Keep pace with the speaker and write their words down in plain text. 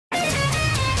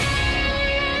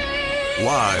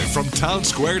Live from Town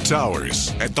Square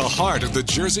Towers at the heart of the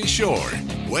Jersey Shore.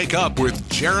 Wake up with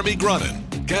Jeremy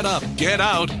Grunin. Get up, get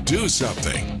out, do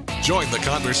something. Join the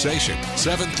conversation.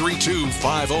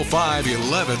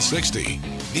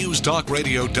 732-505-1160. News Talk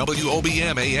Radio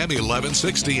WOBM AM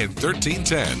 1160 and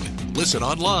 1310. Listen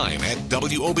online at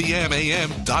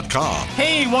WOBMAM.com.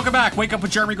 Hey, welcome back. Wake up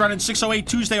with Jeremy Grunin, 6:08,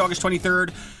 Tuesday, August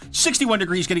 23rd. 61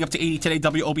 degrees, getting up to 80 today.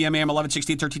 WOBM AM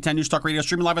 1160 and 1310. News Talk Radio,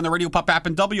 streaming live on the Radio Pop app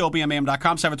and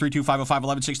WOBMAM.com.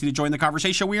 732-505-1160 to join the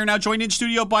conversation. We are now joined in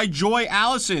studio by Joy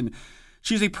Allison.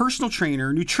 She's a personal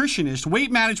trainer, nutritionist,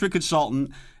 weight management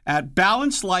consultant at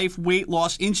Balanced Life Weight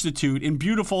Loss Institute in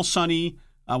beautiful, sunny,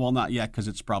 well, not yet because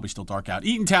it's probably still dark out,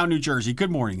 Eatontown, New Jersey.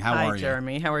 Good morning. How are you? Hi,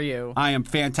 Jeremy. How are you? I am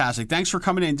fantastic. Thanks for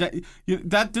coming in. You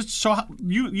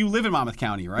live in Monmouth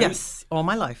County, right? Yes, all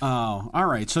my life. Oh, all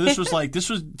right. So this was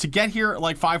to get here at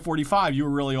like 5:45. You were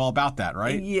really all about that,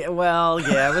 right? Yeah. Well,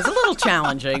 yeah, it was a little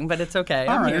challenging, but it's okay.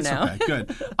 I'm here now. Okay,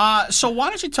 good. So why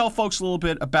don't you tell folks a little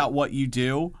bit about what you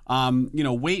do?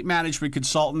 Weight management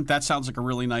consultant. That sounds like a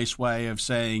really nice way of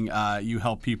saying you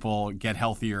help people get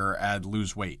healthier and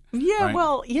lose weight. Yeah. Right?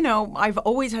 Well, I've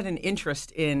always had an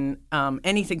interest in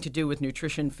anything to do with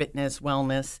nutrition, fitness,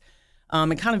 wellness.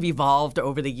 It kind of evolved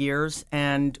over the years,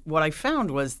 and what I found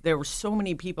was there were so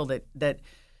many people that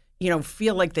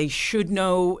feel like they should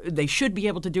know, they should be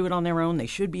able to do it on their own, they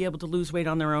should be able to lose weight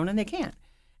on their own, and they can't.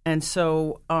 And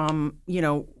so,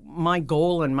 my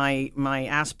goal and my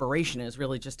aspiration is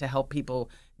really just to help people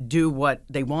do what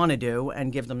they want to do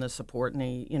and give them the support and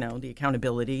the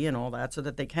accountability and all that, so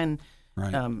that they can.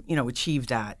 Right. Achieve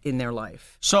that in their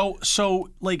life. So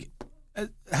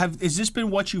has this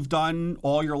been what you've done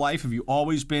all your life? Have you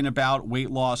always been about weight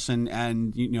loss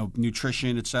and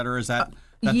nutrition, et cetera? Is that's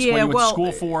what you went to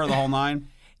school for, the whole nine?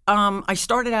 I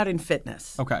started out in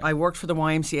fitness. Okay. I worked for the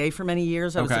YMCA for many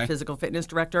years. I was the physical fitness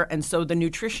director, and so the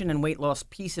nutrition and weight loss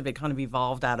piece of it kind of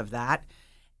evolved out of that.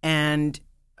 And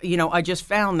I just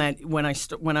found that when I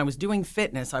was doing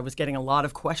fitness, I was getting a lot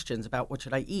of questions about what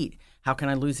should I eat, how can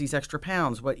I lose these extra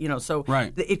pounds, so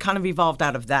right. It kind of evolved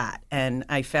out of that, and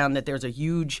I found that there's a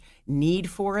huge need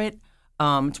for it.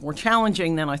 It's more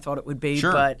challenging than I thought it would be,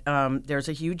 sure. But there's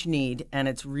a huge need, and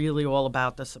it's really all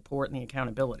about the support and the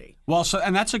accountability. Well, so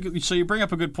you bring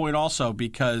up a good point also,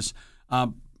 because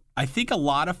I think a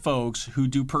lot of folks who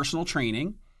do personal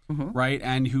training. Mm-hmm. Right,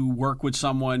 and who work with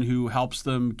someone who helps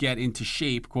them get into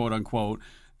shape, quote unquote,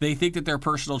 they think that their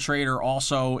personal trainer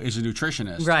also is a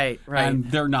nutritionist. Right. And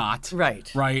they're not.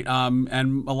 Right.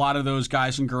 And a lot of those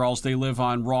guys and girls, they live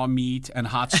on raw meat and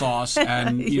hot sauce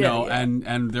and,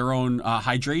 and their own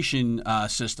hydration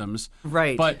systems.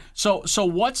 Right. But so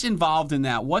what's involved in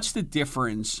that? What's the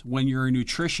difference when you're a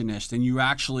nutritionist and you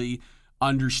actually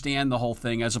understand the whole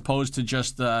thing, as opposed to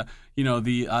just the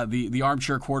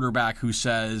armchair quarterback who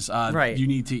says you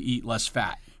need to eat less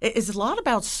fat? It's a lot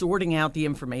about sorting out the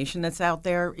information that's out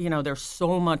there. There's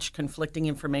so much conflicting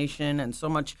information and so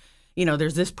much,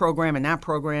 there's this program and that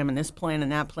program and this plan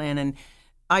and that plan. And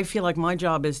I feel like my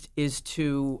job is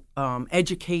to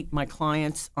educate my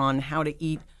clients on how to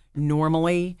eat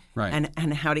normally, right,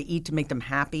 and how to eat to make them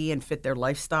happy and fit their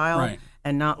lifestyle, right,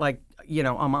 and not like,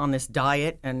 I'm on this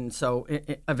diet, and so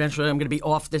eventually I'm going to be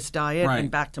off this diet right,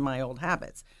 and back to my old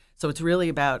habits. So it's really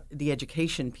about the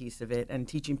education piece of it and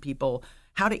teaching people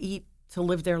how to eat to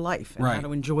live their life and right, how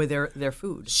to enjoy their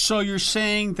food. So you're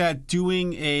saying that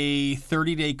doing a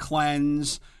 30-day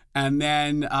cleanse and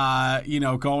then,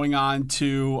 going on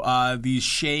to these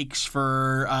shakes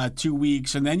for 2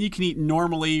 weeks, and then you can eat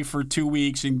normally for 2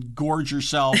 weeks and gorge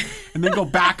yourself, and then go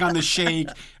back on the shake,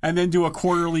 and then do a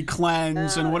quarterly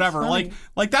cleanse and whatever. Like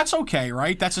that's okay,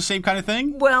 right? That's the same kind of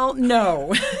thing? Well,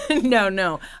 no.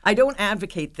 No. I don't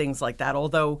advocate things like that,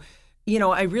 although,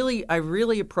 I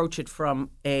really approach it from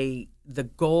the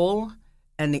goal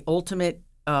and the ultimate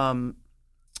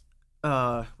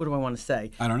what do I want to say?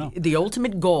 I don't know. The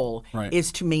ultimate goal right,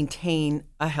 is to maintain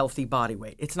a healthy body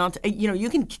weight. It's not, you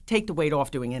can take the weight off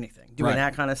doing anything, doing right,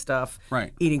 that kind of stuff,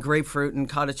 right, eating grapefruit and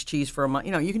cottage cheese for a month.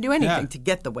 You can do anything to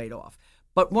get the weight off.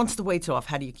 But once the weight's off,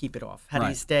 how do you keep it off? How do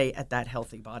you stay at that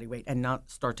healthy body weight and not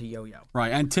start to yo-yo?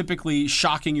 Right, and typically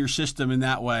shocking your system in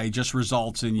that way just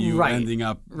results in you ending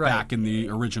up back in the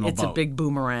original boat. It's a big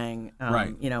boomerang,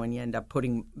 and you end up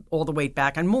putting all the weight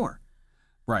back and more.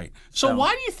 Right. So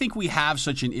why do you think we have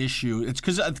such an issue? It's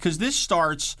because this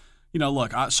starts,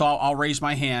 look, so I'll raise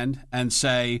my hand and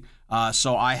say,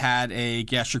 so I had a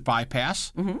gastric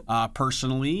bypass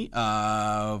personally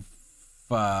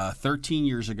 13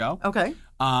 years ago. Okay.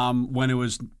 When it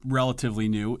was relatively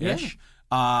new-ish.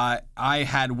 I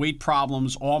had weight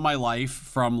problems all my life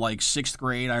from like 6th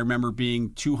grade. I remember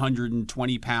being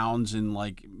 220 pounds in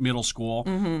like middle school,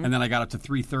 and then I got up to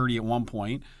 330 at one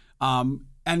point.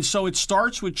 And so it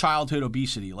starts with childhood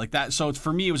obesity like that. So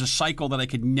for me, it was a cycle that I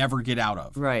could never get out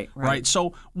of. Right.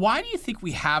 So why do you think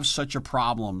we have such a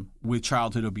problem with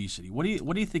childhood obesity? What do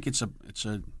you think it's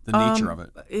the nature of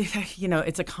it?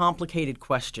 It's a complicated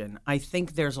question. I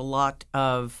think there's a lot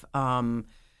of, let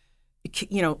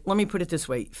me put it this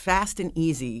way. Fast and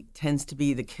easy tends to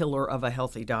be the killer of a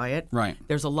healthy diet. Right.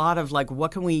 There's a lot of like,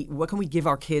 what can we give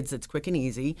our kids that's quick and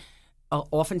easy?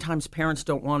 Oftentimes, parents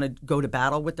don't want to go to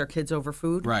battle with their kids over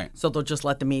food, right? So they'll just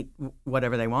let them eat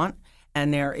whatever they want.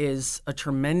 And there is a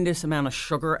tremendous amount of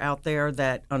sugar out there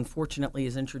that, unfortunately,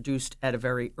 is introduced at a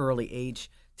very early age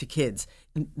to kids.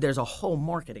 There's a whole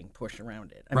marketing push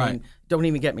around it. I mean, don't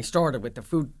even get me started with the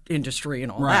food industry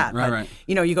and all that. But,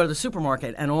 you go to the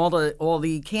supermarket and all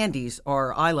the candies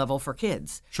are eye level for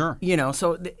kids. Sure.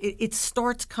 So it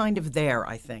starts kind of there,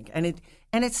 I think, and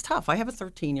it's tough. I have a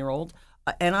 13-year-old.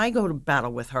 And I go to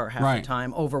battle with her half the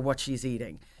time over what she's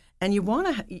eating. And you want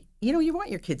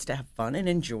your kids to have fun and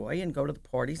enjoy and go to the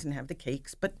parties and have the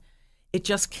cakes, but it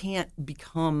just can't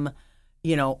become,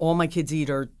 all my kids eat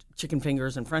are chicken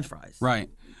fingers and French fries. Right.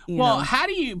 How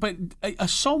do you? But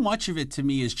so much of it to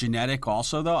me is genetic.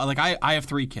 Also, though, like I have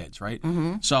 3 kids, right?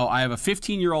 Mm-hmm. So I have a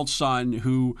 15-year-old son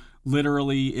who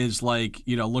literally is like,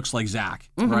 looks like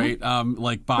Zach, right?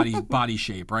 Like body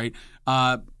shape, right?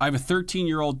 I have a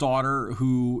 13-year-old daughter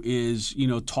who is,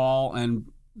 tall and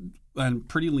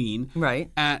pretty lean, right?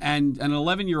 And an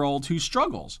 11-year-old who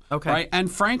struggles, okay, right?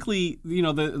 And frankly, the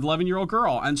 11-year-old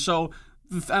girl, and so.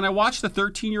 And I watch the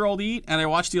 13-year-old eat, and I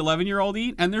watch the 11-year-old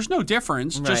eat, and there's no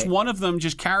difference. Right. Just one of them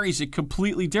just carries it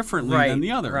completely differently than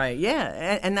the other. Right,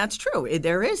 yeah, and that's true.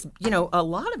 There is, a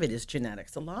lot of it is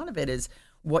genetics. A lot of it is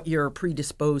what you're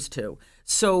predisposed to.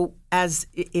 So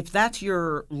if that's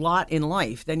your lot in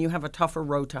life, then you have a tougher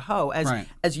road to hoe.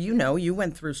 As you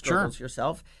went through struggles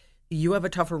yourself. You have a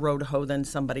tougher road to hoe than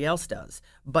somebody else does.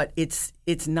 But it's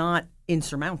not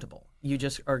insurmountable. You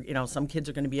just are, some kids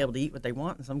are going to be able to eat what they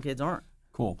want, and some kids aren't.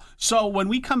 Cool. So when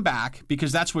we come back,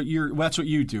 because that's what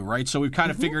you do, right? So we've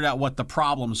kind of figured out what the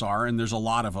problems are, and there's a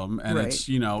lot of them, and it's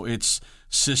it's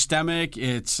systemic. We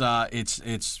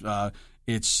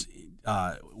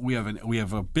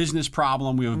have a business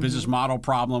problem. We have a business model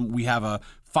problem. We have a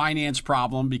finance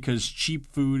problem because cheap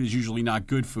food is usually not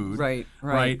good food. Right.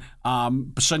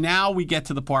 So now we get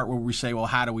to the part where we say, well,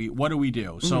 what do we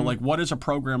do? So like, what does a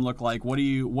program look like? What do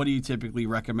you typically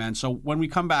recommend? So when we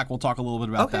come back, we'll talk a little bit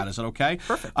about that. Is that okay?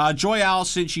 Perfect. Joy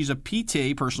Allison, she's a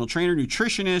PT, personal trainer,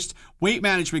 nutritionist, weight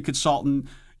management consultant.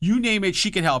 You name it,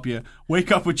 she can help you.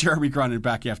 Wake Up with Jeremy Grunin,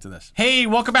 back after this. Hey,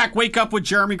 welcome back. Wake Up with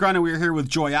Jeremy Grunin. We're here with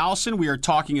Joy Allison. We are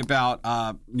talking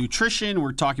about nutrition.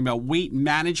 We're talking about weight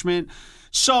management.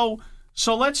 So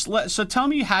tell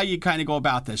me how you kind of go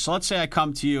about this. So let's say I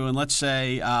come to you, and let's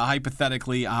say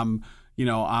hypothetically let's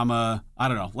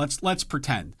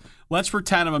pretend. Let's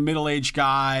pretend I'm a middle-aged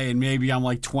guy, and maybe I'm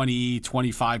like 20,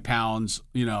 25 pounds,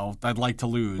 I'd like to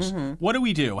lose. What do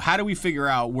we do? How do we figure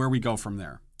out where we go from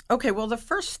there? Okay, well, the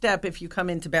first step if you come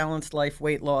into Balanced Life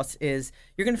Weight Loss is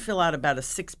you're going to fill out about a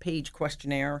 6-page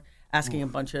questionnaire asking a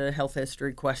bunch of health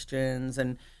history questions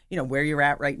and, where you're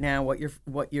at right now,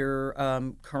 what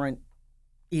your current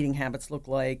eating habits look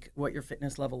like, what your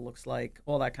fitness level looks like,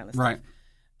 all that kind of stuff.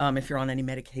 Right. If you're on any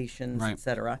medications, et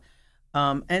cetera.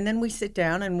 And then we sit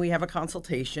down and we have a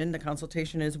consultation. The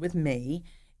consultation is with me,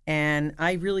 and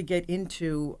I really get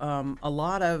into a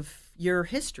lot of your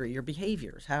history, your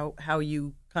behaviors, how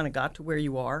you kind of got to where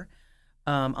you are.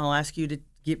 I'll ask you to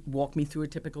walk me through a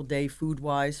typical day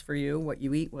food-wise for you, what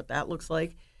you eat, what that looks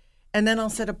like. And then I'll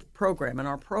set up a program, and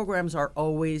our programs are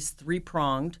always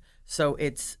 3-pronged. So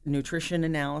it's nutrition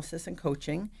analysis and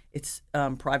coaching. It's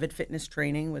private fitness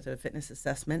training with a fitness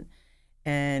assessment,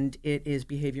 and it is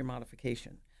behavior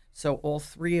modification. So all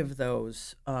 3 of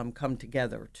those come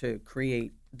together to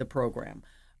create the program.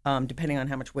 Depending on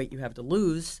how much weight you have to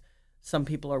lose, some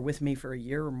people are with me for a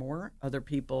year or more. Other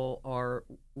people are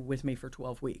with me for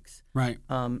 12 weeks. Right.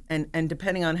 And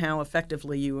depending on how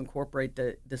effectively you incorporate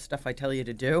the stuff I tell you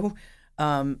to do,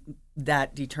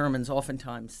 that determines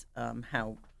oftentimes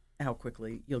how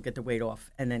quickly you'll get the weight off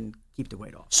and then keep the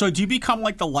weight off. So do you become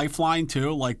like the lifeline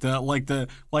too, like the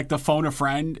phone a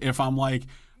friend? If I'm like,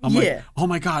 oh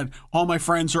my God, all my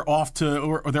friends are off to,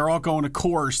 or they're all going to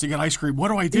Coors to get ice cream. What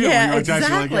do I do? Yeah,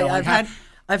 exactly.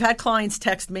 I've had clients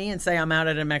text me and say, I'm out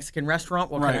at a Mexican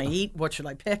restaurant. What can I eat? What should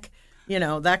I pick?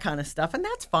 That kind of stuff. And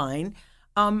that's fine.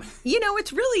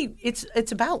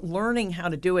 It's about learning how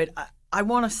to do it. I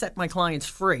want to set my clients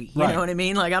free. You Right. know what I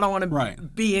mean? Like, I don't want to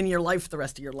Right. be in your life the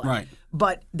rest of your life. Right.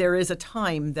 But there is a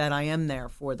time that I am there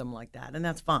for them like that, and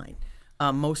that's fine.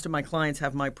 Most of my clients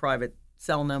have my private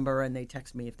cell number, and they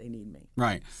text me if they need me.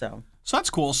 Right. So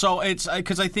that's cool. So it's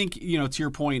because I think, to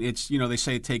your point, it's, they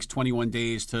say it takes 21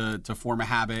 days to form a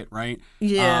habit, right?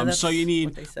 Yeah. That's so you need,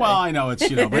 what they say. well, I know it's,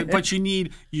 but you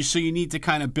need to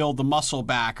kind of build the muscle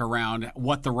back around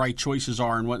what the right choices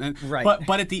are and what, Right.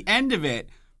 But at the end of it,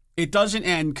 it doesn't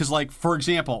end because, like, for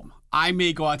example, I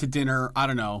may go out to dinner, I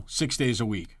don't know, 6 days a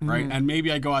week, right? And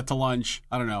maybe I go out to lunch,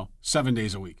 I don't know, 7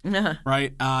 days a week,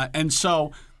 right? And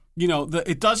so,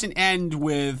 it doesn't end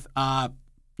with,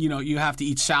 you have to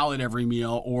eat salad every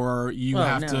meal, or you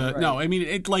have to. Right. No, I mean,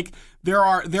 it like there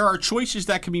are choices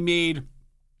that can be made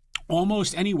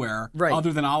almost anywhere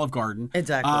other than Olive Garden,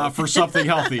 Exactly. for something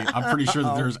healthy. I'm pretty sure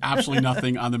that there's absolutely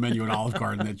nothing on the menu at Olive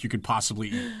Garden that you could possibly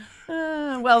eat.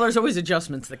 Well, there's always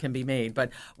adjustments that can be made.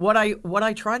 But what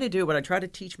I try to do, what I try to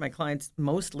teach my clients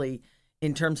mostly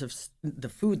in terms of the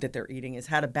food that they're eating is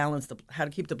how to balance how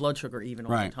to keep the blood sugar even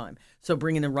all the time. So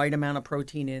bringing the right amount of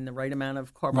protein in, the right amount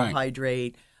of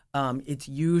carbohydrate. It's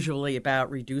usually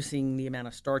about reducing the amount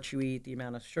of starch you eat, the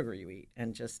amount of sugar you eat,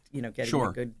 and just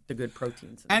getting the good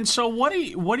proteins. And so what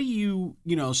do you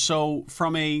so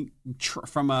from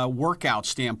a workout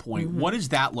standpoint, what does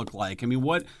that look like? I mean,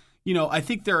 I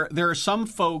think there are some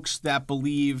folks that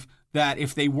believe that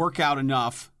if they work out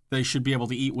enough, they should be able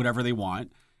to eat whatever they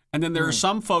want. And then there are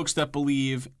some folks that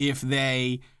believe if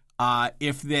they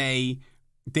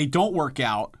don't work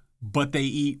out, but they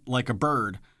eat like a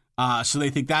bird, so they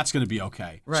think that's going to be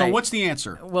okay. Right. So what's the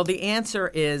answer? Well, the answer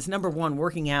is, number one,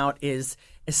 working out is,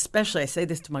 especially, I say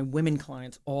this to my women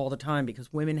clients all the time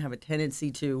because women have a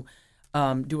tendency to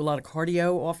do a lot of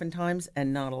cardio oftentimes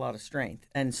and not a lot of strength.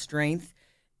 And strength,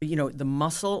 the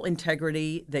muscle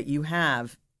integrity that you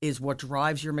have is what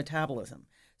drives your metabolism.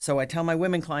 So I tell my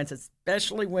women clients,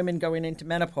 especially women going into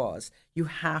menopause, you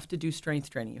have to do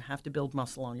strength training. You have to build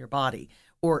muscle on your body,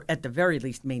 or at the very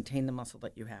least, maintain the muscle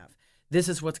that you have. This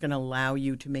is what's going to allow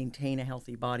you to maintain a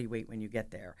healthy body weight when you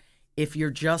get there. If you're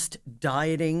just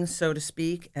dieting, so to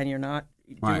speak, and you're not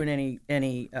doing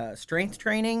any strength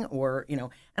training, or and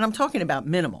I'm talking about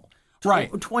minimal,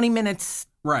 20 minutes,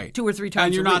 2 or 3 times.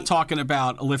 And you're not talking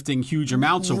about lifting huge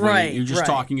amounts of weight. You're just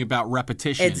talking about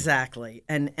repetition. Exactly,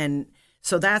 and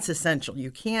so that's essential.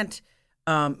 You can't,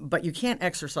 but you can't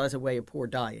exercise away a poor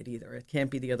diet either. It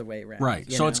can't be the other way around.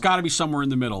 Right. So it's got to be somewhere in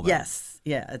the middle. Then. Yes.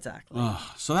 Yeah. Exactly.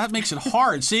 So that makes it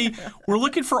hard. See, we're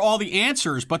looking for all the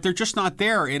answers, but they're just not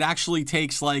there. It actually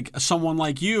takes like someone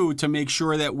like you to make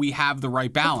sure that we have the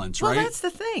right balance, right? Well, that's the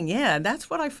thing. Yeah, that's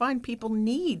what I find people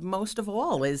need most of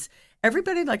all is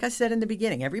everybody. Like I said in the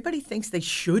beginning, everybody thinks they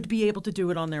should be able to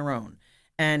do it on their own.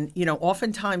 And,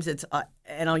 oftentimes it's,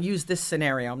 and I'll use this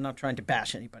scenario. I'm not trying to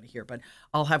bash anybody here, but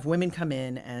I'll have women come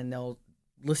in and they'll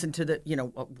listen to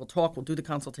we'll talk, we'll do the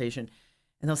consultation,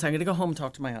 and they'll say, I'm going to go home and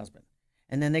talk to my husband.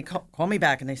 And then they call me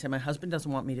back and they say, my husband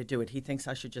doesn't want me to do it. He thinks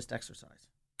I should just exercise.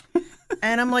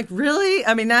 And I'm like, really?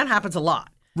 I mean, that happens a lot.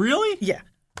 Really? Yeah.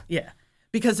 Yeah.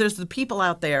 Because there's the people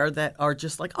out there that are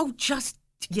just like, oh, just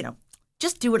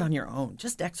do it on your own.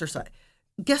 Just exercise.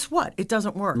 Guess what? It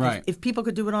doesn't work. Right. If people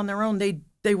could do it on their own,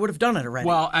 they would have done it already.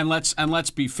 Well, and let's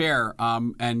be fair.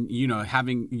 And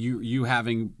having you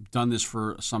having done this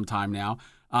for some time now,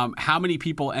 how many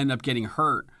people end up getting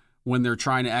hurt when they're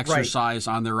trying to exercise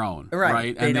on their own?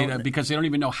 Right. And because they don't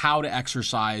even know how to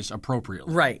exercise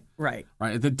appropriately. Right.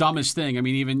 The dumbest thing. I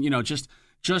mean, even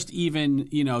just even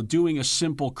doing a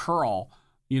simple curl.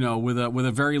 With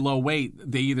a very low weight,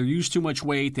 they either use too much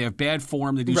weight, they have bad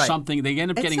form, they do something, they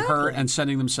end up getting hurt and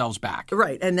sending themselves back.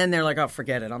 Right, and then they're like, "Oh,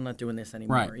 forget it, I'm not doing this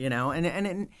anymore." Right.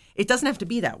 And it doesn't have to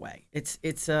be that way. It's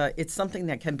something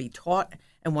that can be taught,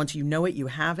 and once you know it, you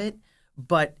have it.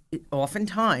 But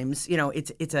oftentimes,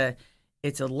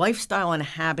 it's a lifestyle and a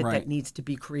habit that needs to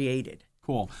be created.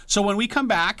 Cool. So when we come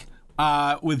back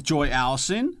with Joy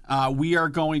Allison, we are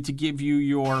going to give you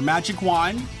your magic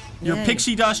wand. Your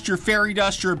pixie dust, your fairy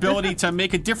dust, your ability to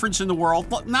make a difference in the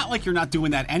world. Well, not like you're not doing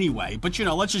that anyway, but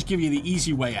let's just give you the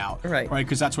easy way out. Right?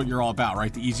 Because that's what you're all about,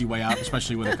 right? The easy way out,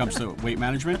 especially when it comes to weight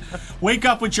management. Wake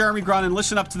up with Jeremy Grunin,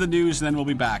 listen up to the news, and then we'll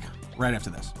be back right after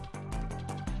this.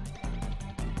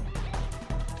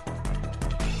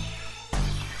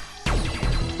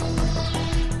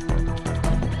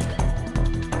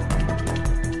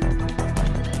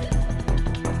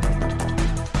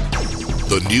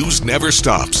 The news never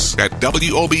stops at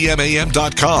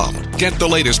WOBMAM.com. Get the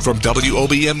latest from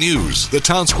WOBM News, the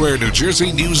Town Square, New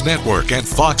Jersey News Network, and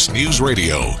Fox News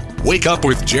Radio. Wake up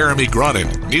with Jeremy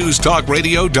Grunin. News Talk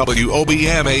Radio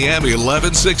WOBM AM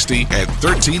 1160 and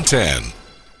 1310.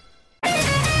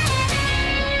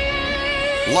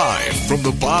 Live from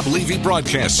the Bob Levy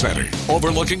Broadcast Center,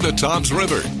 overlooking the Toms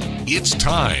River. It's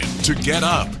time to get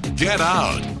up, get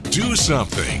out, do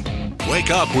something. Wake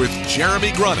up with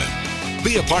Jeremy Grunin.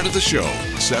 Be a part of the show.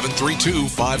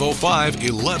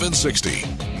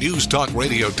 732-505-1160. News Talk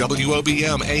Radio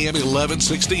WOBM AM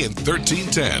 1160 and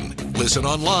 1310. Listen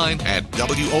online at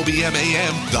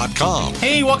WOBMAM.com.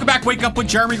 Hey, welcome back. Wake up with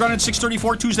Jeremy Grunin,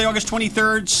 6:34, Tuesday, August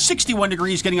 23rd. 61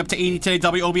 degrees, getting up to 80 today.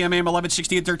 WOBM AM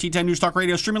 1160 and 1310. News Talk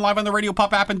Radio, streaming live on the Radio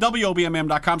Pop app and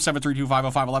WOBMAM.com.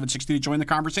 732-505-1160 to join the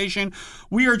conversation.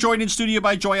 We are joined in studio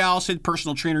by Joy Allison,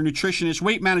 personal trainer, nutritionist,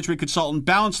 weight management consultant,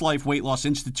 Balanced Life Weight Loss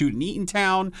Institute in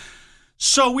Eatontown.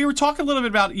 So we were talking a little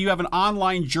bit about you have an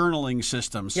online journaling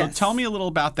system. So Yes. Tell me a little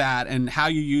about that and how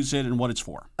you use it and what it's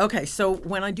for. Okay, so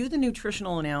when I do the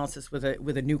nutritional analysis with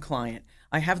a new client,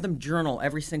 I have them journal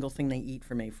every single thing they eat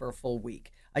for me for a full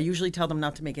week. I usually tell them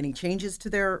not to make any changes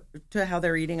to how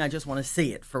they're eating. I just want to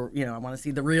see it I want to see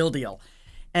the real deal.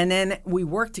 And then we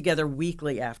work together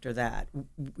weekly after that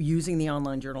using the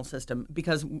online journal system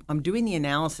because I'm doing the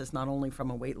analysis not only from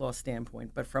a weight loss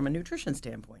standpoint, but from a nutrition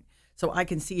standpoint. So I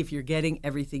can see if you're getting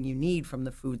everything you need from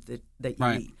the food that you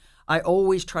Right. eat. I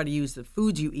always try to use the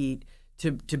foods you eat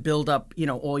to build up,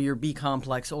 all your B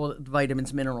complex, all the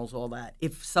vitamins, minerals, all that.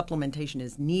 If supplementation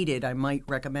is needed, I might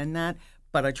recommend that,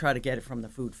 but I try to get it from the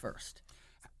food first.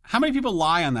 How many people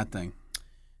lie on that thing?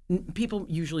 People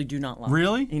usually do not lie.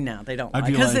 Really? No, they don't I'd lie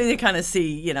be because like- they kind of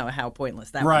see, how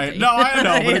pointless that would Right. be. No, I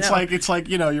know, but You it's know? like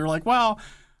you're like, well,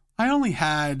 I only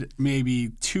had maybe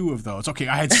 2 of those. Okay,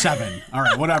 I had 7. All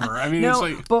right, whatever. I mean, No,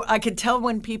 it's like but I could tell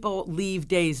when people leave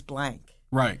days blank.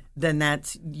 right. Then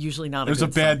that's usually not It was a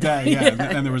good bad sign. day,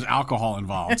 yeah, and there was alcohol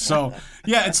involved. So,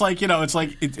 yeah, it's like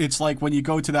it's like when you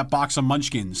go to that box of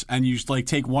Munchkins and you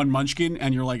take one Munchkin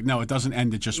and you're like, no, it doesn't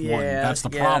end at just one. Yeah, That's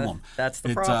the yeah, problem. that's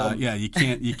the problem. You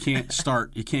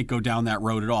can't go down that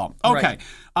road at all. Okay,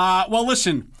 well,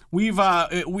 listen, we've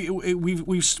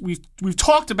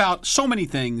talked about so many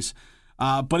things.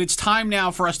 But it's time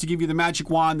now for us to give you the magic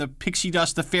wand, the pixie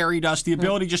dust, the fairy dust, the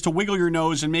ability just to wiggle your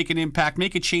nose and make an impact,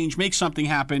 make a change, make something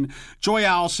happen. Joy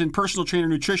Allison, personal trainer,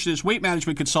 nutritionist, weight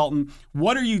management consultant.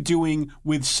 What are you doing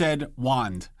with said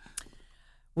wand?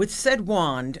 With said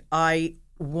wand, I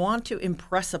want to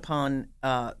impress upon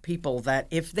people that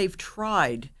if they've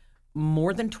tried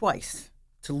more than twice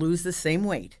to lose the same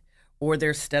weight, or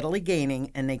they're steadily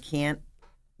gaining and they can't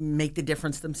make the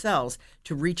difference themselves,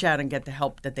 to reach out and get the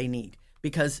help that they need.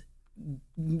 Because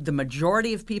the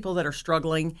majority of people that are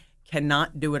struggling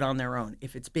cannot do it on their own.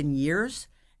 If it's been years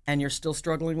and you're still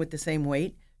struggling with the same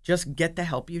weight, just get the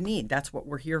help you need. That's what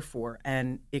we're here for.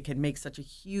 And it can make such a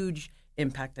huge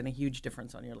impact and a huge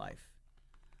difference on your life.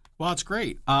 Well, it's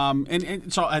great.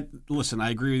 Listen, I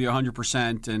agree with you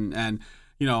 100%. And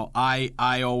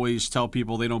I always tell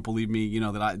people, they don't believe me,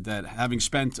 that having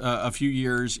spent a few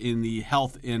years in the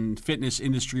health and fitness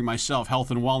industry myself,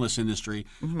 health and wellness industry,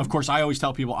 of course, I always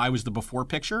tell people I was the before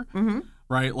picture,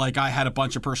 right? Like I had a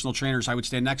bunch of personal trainers. I would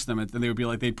stand next to them and they would be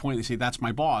like, they'd point, they say, that's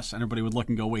my boss. And everybody would look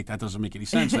and go, wait, that doesn't make any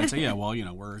sense. And I'd say, yeah, well,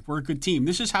 we're a good team.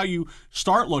 This is how you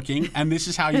start looking and this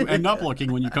is how you end up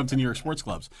looking when you come to New York sports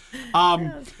clubs.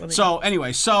 So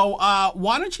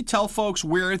why don't you tell folks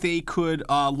where they could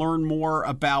learn more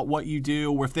about what you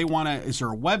do, or if they want to, is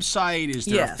there a website? Is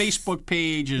there Yes. a Facebook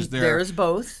page? Is there? There's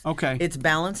both. Okay. It's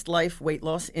Balanced Life Weight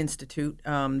Loss Institute.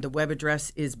 The web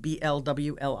address is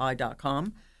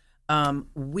blwli.com.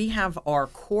 We have our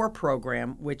core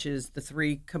program, which is the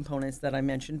 3 components that I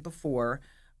mentioned before,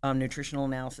 nutritional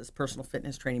analysis, personal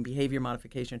fitness training, behavior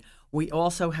modification. We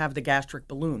also have the gastric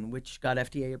balloon, which got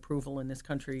FDA approval in this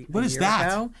country What a is year that?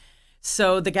 ago.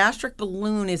 So the gastric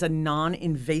balloon is a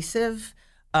non-invasive,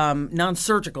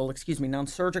 non-surgical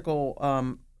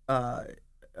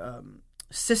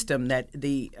system that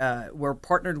we're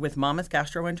partnered with Monmouth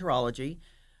Gastroenterology.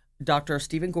 Dr.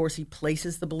 Stephen Gorsey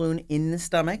places the balloon in the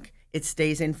stomach. It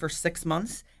stays in for 6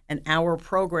 months, and our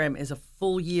program is a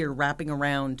full year wrapping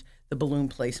around the balloon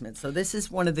placement. So this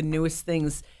is one of the newest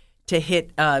things to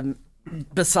hit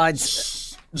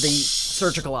besides the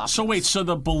surgical option. So wait, so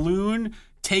the balloon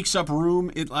takes up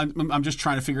room. I'm just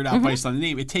trying to figure it out based on the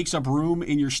name. It takes up room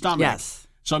in your stomach. Yes.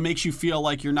 So it makes you feel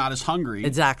like you're not as hungry.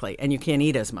 Exactly, and you can't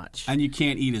eat as much. And you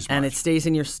can't eat as much. And it stays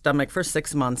in your stomach for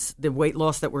 6 months. The weight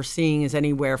loss that we're seeing is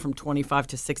anywhere from 25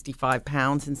 to 65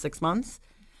 pounds in 6 months.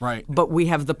 Right. But we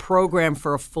have the program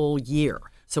for a full year.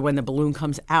 So when the balloon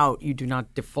comes out, you do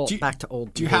not default back to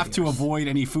old. Do you have to avoid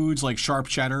any foods like sharp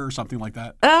cheddar or something like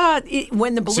that?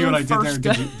 When the balloon See what I first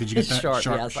did there? Did you get that? Sharp,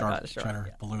 Sharp yes, I got it, sharp,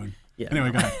 cheddar balloon. Yeah.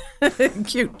 Anyway, go ahead.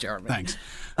 Cute, Jeremy. Thanks.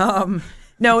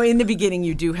 No, in the beginning,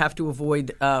 you do have to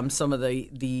avoid some of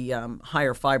the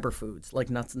higher fiber foods like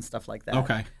nuts and stuff like that.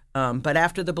 Okay. But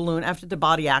after the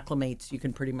body acclimates, you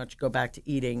can pretty much go back to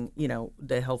eating,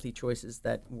 the healthy choices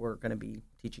that we're going to be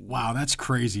teaching you. Wow, that's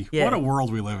crazy. Yeah. What a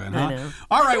world we live in, huh? I know.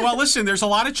 All right, well, listen, there's a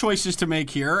lot of choices to make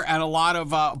here and a lot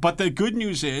of, but the good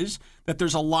news is that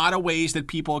there's a lot of ways that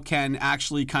people can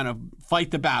actually kind of fight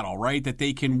the battle, right? That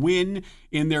they can win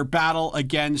in their battle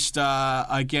against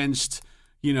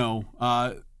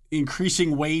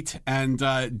increasing weight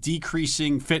and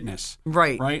decreasing fitness.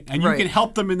 Right. Right? And you can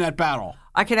help them in that battle.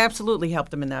 I can absolutely help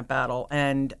them in that battle.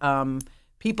 And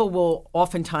people will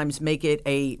oftentimes make it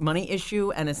a money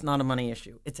issue, and it's not a money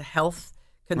issue. It's a health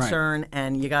concern,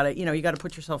 and you gotta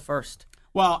put yourself first.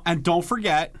 Well, and don't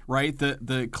forget, right?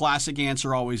 The classic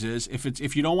answer always is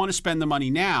if you don't want to spend the money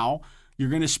now, you're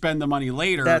going to spend the money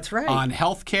later. That's right. On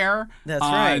health care. That's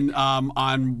on, right.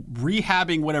 On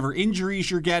rehabbing whatever injuries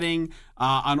you're getting,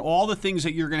 on all the things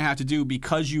that you're going to have to do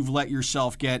because you've let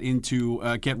yourself get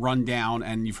run down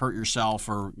and you've hurt yourself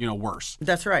or worse.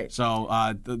 That's right. So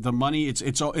the money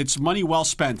it's money well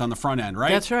spent on the front end,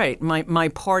 right? That's right. My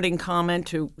parting comment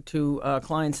to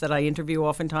clients that I interview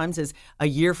oftentimes is, a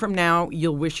year from now,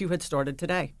 you'll wish you had started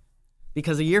today.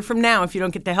 Because a year from now, if you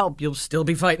don't get the help, you'll still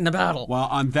be fighting the battle. Well,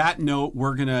 on that note,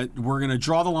 we're gonna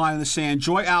draw the line in the sand.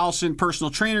 Joy Allison,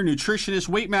 personal trainer, nutritionist,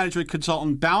 weight management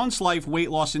consultant, Balanced Life Weight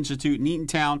Loss Institute in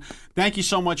Eatontown. Thank you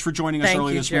so much for joining us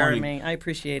early this morning. Thank you, Jeremy. I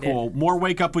appreciate it. Cool. More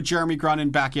Wake Up with Jeremy Grunin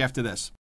back after this.